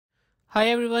Hi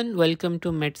everyone, welcome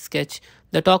to Sketch.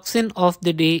 The toxin of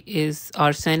the day is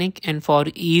arsenic, and for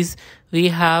ease, we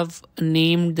have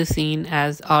named the scene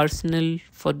as Arsenal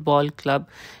Football Club,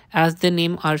 as the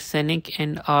name arsenic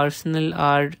and Arsenal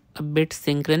are a bit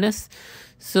synchronous.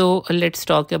 So let's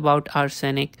talk about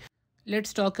arsenic.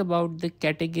 Let's talk about the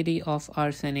category of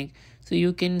arsenic. So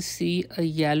you can see a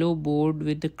yellow board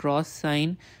with the cross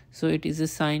sign. So it is a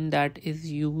sign that is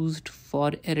used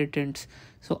for irritants.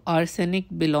 So arsenic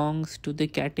belongs to the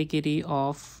category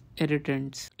of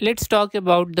irritants. Let's talk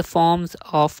about the forms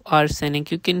of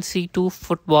arsenic. You can see two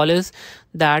footballers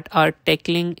that are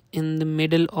tackling in the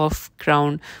middle of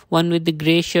ground, one with the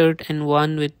gray shirt and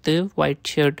one with the white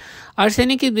shirt.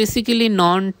 Arsenic is basically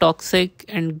non-toxic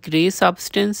and gray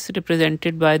substance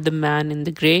represented by the man in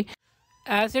the gray.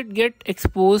 As it gets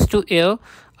exposed to air,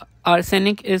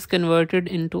 arsenic is converted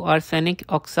into arsenic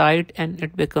oxide and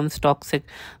it becomes toxic.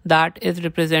 That is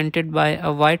represented by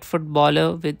a white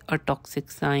footballer with a toxic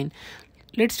sign.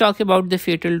 Let's talk about the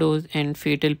fatal dose and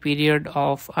fatal period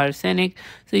of arsenic.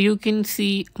 So you can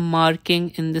see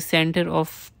marking in the center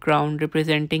of ground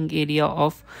representing area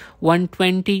of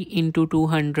 120 into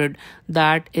 200.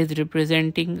 That is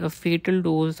representing a fatal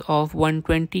dose of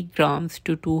 120 grams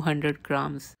to 200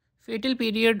 grams. Fatal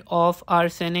period of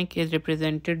arsenic is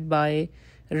represented by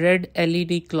red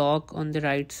LED clock on the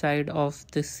right side of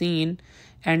the scene,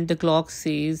 and the clock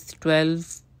says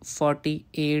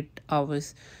 12:48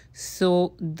 hours.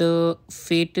 So the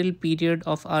fatal period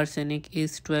of arsenic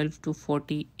is 12 to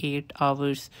 48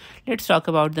 hours. Let's talk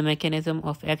about the mechanism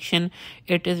of action.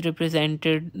 It is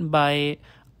represented by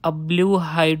a blue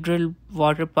hydral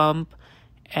water pump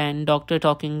and doctor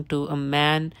talking to a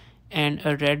man and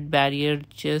a red barrier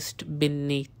just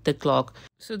beneath the clock.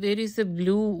 So there is a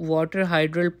blue water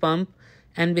hydral pump,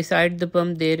 and beside the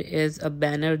pump there is a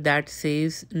banner that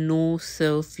says no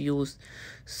self use.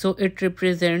 So it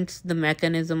represents the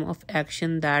mechanism of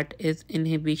action, that is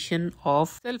inhibition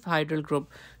of self hydral group.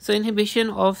 So inhibition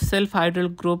of self hydral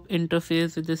group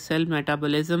interferes with the cell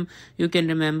metabolism. You can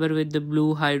remember with the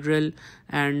blue hydral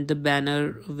and the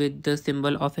banner with the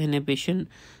symbol of inhibition.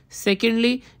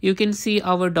 Secondly, you can see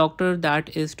our doctor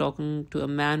that is talking to a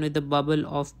man with a bubble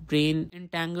of brain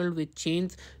entangled with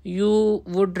chains. You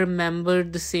would remember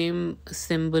the same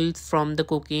symbols from the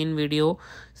cocaine video.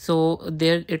 So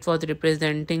there it was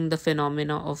representing the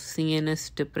phenomena of CNS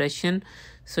depression.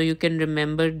 So you can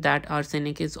remember that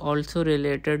arsenic is also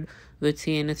related with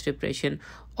CNS depression.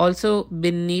 Also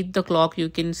beneath the clock you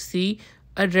can see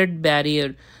a red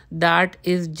barrier that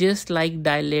is just like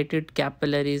dilated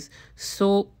capillaries.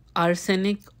 So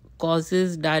arsenic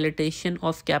causes dilatation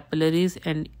of capillaries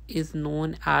and is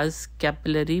known as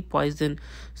capillary poison.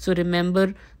 So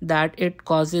remember that it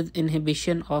causes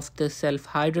inhibition of the self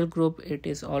hydral group. It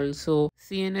is also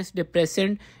CNS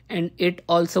depressant and it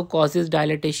also causes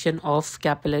dilatation of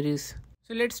capillaries.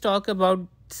 So let's talk about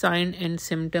sign and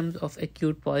symptoms of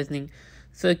acute poisoning.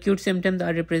 So acute symptoms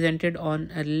are represented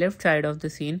on a left side of the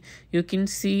scene. You can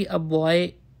see a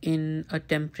boy in a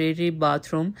temporary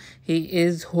bathroom. He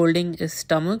is holding his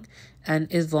stomach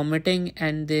and is vomiting,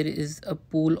 and there is a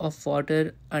pool of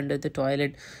water under the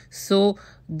toilet. So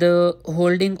the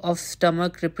holding of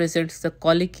stomach represents the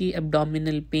colicky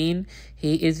abdominal pain.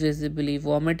 He is visibly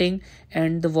vomiting,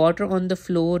 and the water on the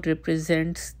floor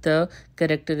represents the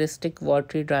characteristic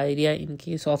watery diarrhea in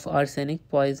case of arsenic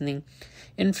poisoning.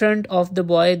 In front of the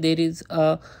boy there is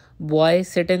a boy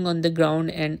sitting on the ground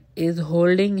and is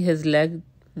holding his leg.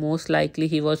 Most likely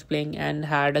he was playing and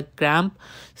had a cramp.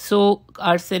 So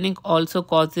arsenic also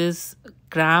causes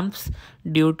cramps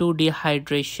due to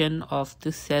dehydration of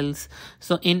the cells.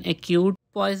 So in acute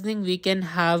poisoning we can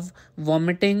have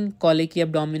vomiting, colicky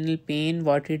abdominal pain,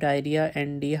 watery diarrhea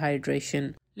and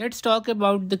dehydration. Let's talk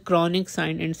about the chronic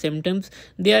sign and symptoms.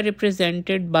 They are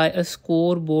represented by a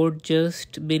scoreboard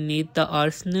just beneath the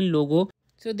Arsenal logo.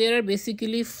 So there are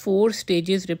basically 4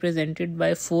 stages represented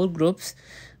by 4 groups.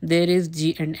 There is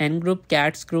G and N group,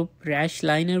 CATS group, rash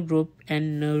liner group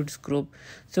and nerds group.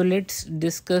 So let's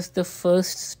discuss the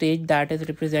first stage, that is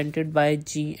represented by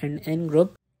G and N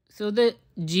group. So the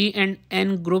G and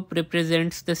N group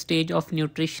represents the stage of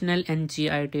nutritional and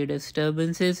GIT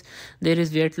disturbances. There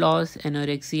is weight loss,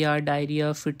 anorexia,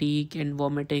 diarrhea, fatigue and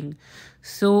vomiting.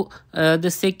 So the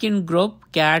second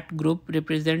group, CAT group,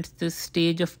 represents the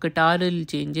stage of catarrhal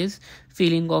changes,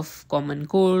 feeling of common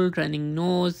cold, running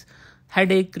nose,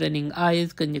 headache, running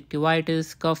eyes,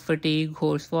 conjunctivitis, cough, fatigue,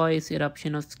 hoarse voice,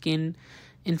 eruption of skin,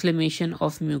 inflammation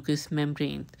of mucous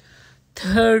membranes.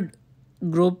 Third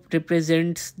group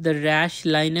represents the rash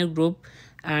liner group,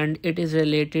 and it is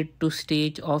related to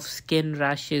stage of skin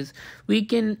rashes. We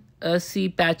can see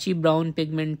patchy brown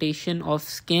pigmentation of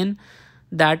skin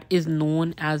that is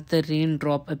known as the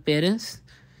raindrop appearance.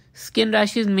 Skin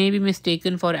rashes may be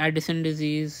mistaken for Addison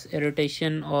disease,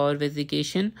 irritation, or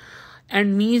vesication,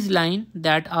 and Mees line,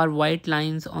 that are white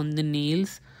lines on the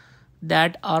nails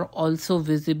that are also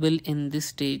visible in this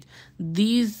stage.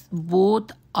 These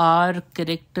both are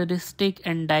characteristic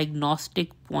and diagnostic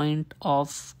point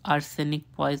of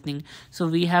arsenic poisoning. So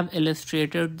we have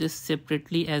illustrated this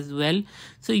separately as well.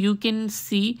 So you can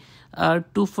see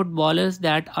two footballers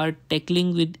that are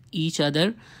tackling with each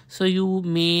other. So you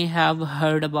may have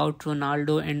heard about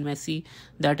Ronaldo and Messi,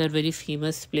 that are very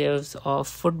famous players of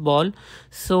football.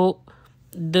 So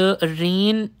the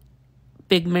rain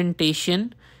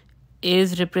pigmentation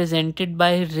is represented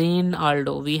by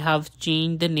Reynaldo. We have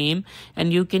changed the name,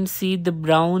 and you can see the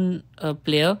brown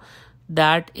player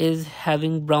that is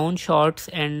having brown shorts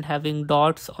and having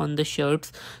dots on the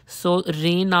shirts. So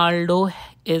Reynaldo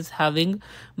is having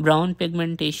brown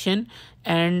pigmentation,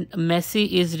 and Messi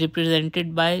is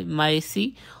represented by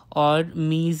Messi or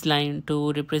Mees line,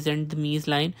 to represent the Mees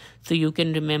line. So you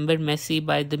can remember Messi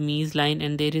by the Mees line,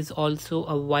 and there is also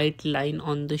a white line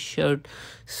on the shirt.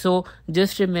 So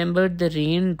just remember the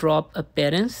raindrop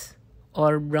appearance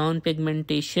or brown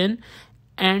pigmentation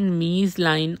and Mees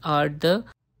line are the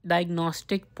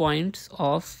diagnostic points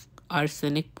of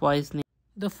arsenic poisoning.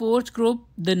 The fourth group,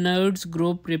 the nerds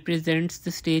group, represents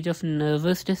the stage of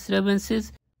nervous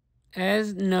disturbances.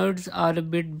 As nerds are a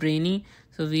bit brainy,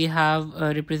 so we have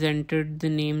represented the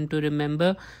name to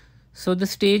remember. So the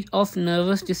stage of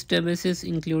nervous disturbances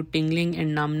include tingling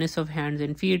and numbness of hands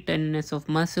and feet, tenderness of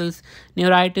muscles,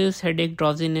 neuritis, headache,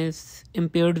 drowsiness,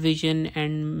 impaired vision,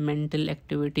 and mental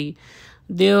activity.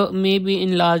 There may be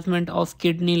enlargement of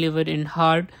kidney, liver, and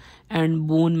heart, and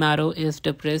bone marrow is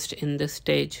depressed in this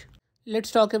stage.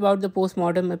 Let's talk about the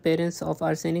postmortem appearance of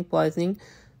arsenic poisoning.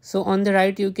 So on the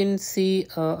right you can see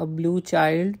a blue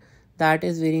child that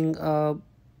is wearing a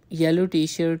yellow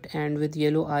t-shirt and with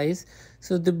yellow eyes.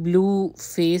 So the blue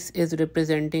face is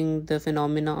representing the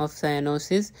phenomena of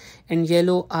cyanosis, and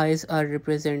yellow eyes are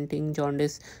representing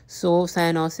jaundice. So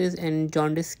cyanosis and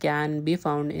jaundice can be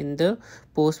found in the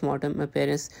postmortem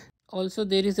appearance. Also,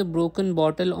 there is a broken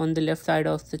bottle on the left side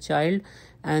of the child,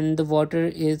 and the water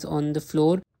is on the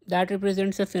floor. That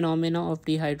represents a phenomena of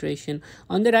dehydration.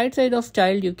 On the right side of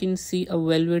child, you can see a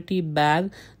velvety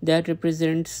bag that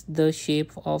represents the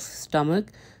shape of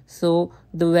stomach. So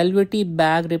the velvety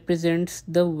bag represents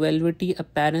the velvety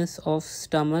appearance of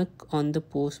stomach on the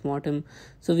postmortem.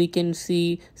 So we can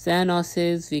see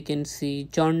cyanosis, we can see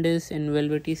jaundice and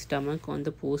velvety stomach on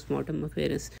the postmortem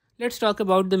appearance. Let's talk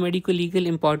about the medico-legal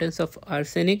importance of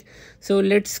arsenic. So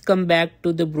let's come back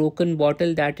to the broken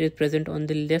bottle that is present on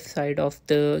the left side of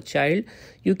the child.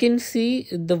 You can see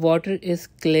the water is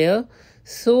clear.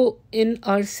 So in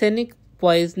arsenic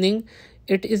poisoning,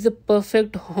 it is a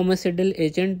perfect homicidal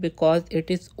agent because it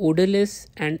is odorless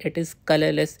and it is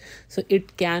colorless. So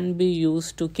it can be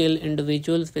used to kill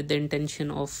individuals with the intention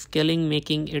of killing,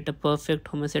 making it a perfect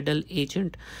homicidal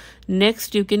agent.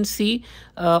 Next, you can see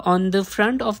on the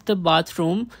front of the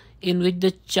bathroom in which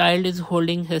the child is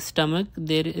holding his stomach,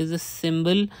 there is a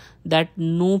symbol that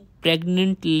no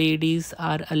pregnant ladies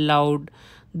are allowed.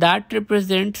 That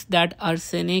represents that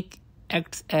arsenic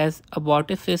acts as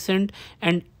abortifacient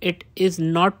and it is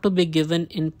not to be given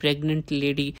in pregnant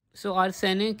lady. So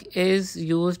arsenic is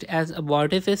used as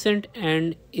abortifacient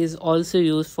and is also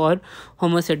used for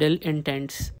homicidal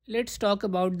intents. Let's talk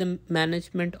about the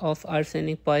management of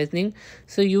arsenic poisoning.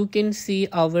 So you can see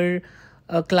our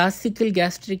classical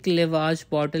gastric lavage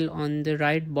bottle on the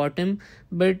right bottom,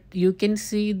 but you can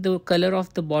see the color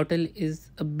of the bottle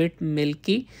is a bit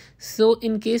milky. So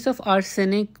in case of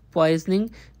arsenic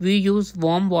poisoning, we use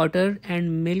warm water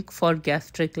and milk for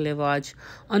gastric lavage.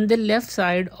 On the left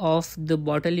side of the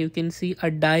bottle you can see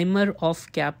a dimer of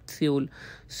capsule.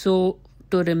 So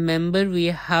to remember, we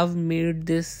have made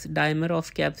this dimer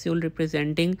of capsule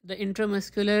representing the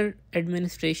intramuscular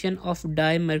administration of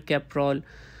dimercaprol.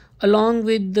 Along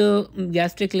with the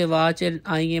gastric lavage and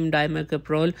IM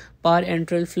dimercaprol,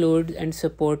 parenteral fluids and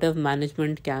supportive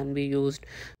management can be used.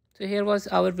 So here was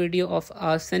our video of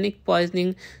arsenic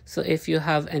poisoning. So if you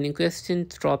have any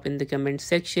questions, drop in the comment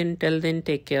section. Till then,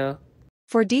 take care.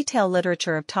 For detailed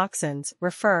literature of toxins,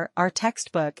 refer our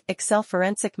textbook Excel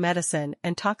Forensic Medicine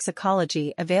and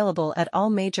Toxicology, available at all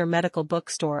major medical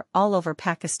bookstore all over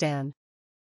Pakistan.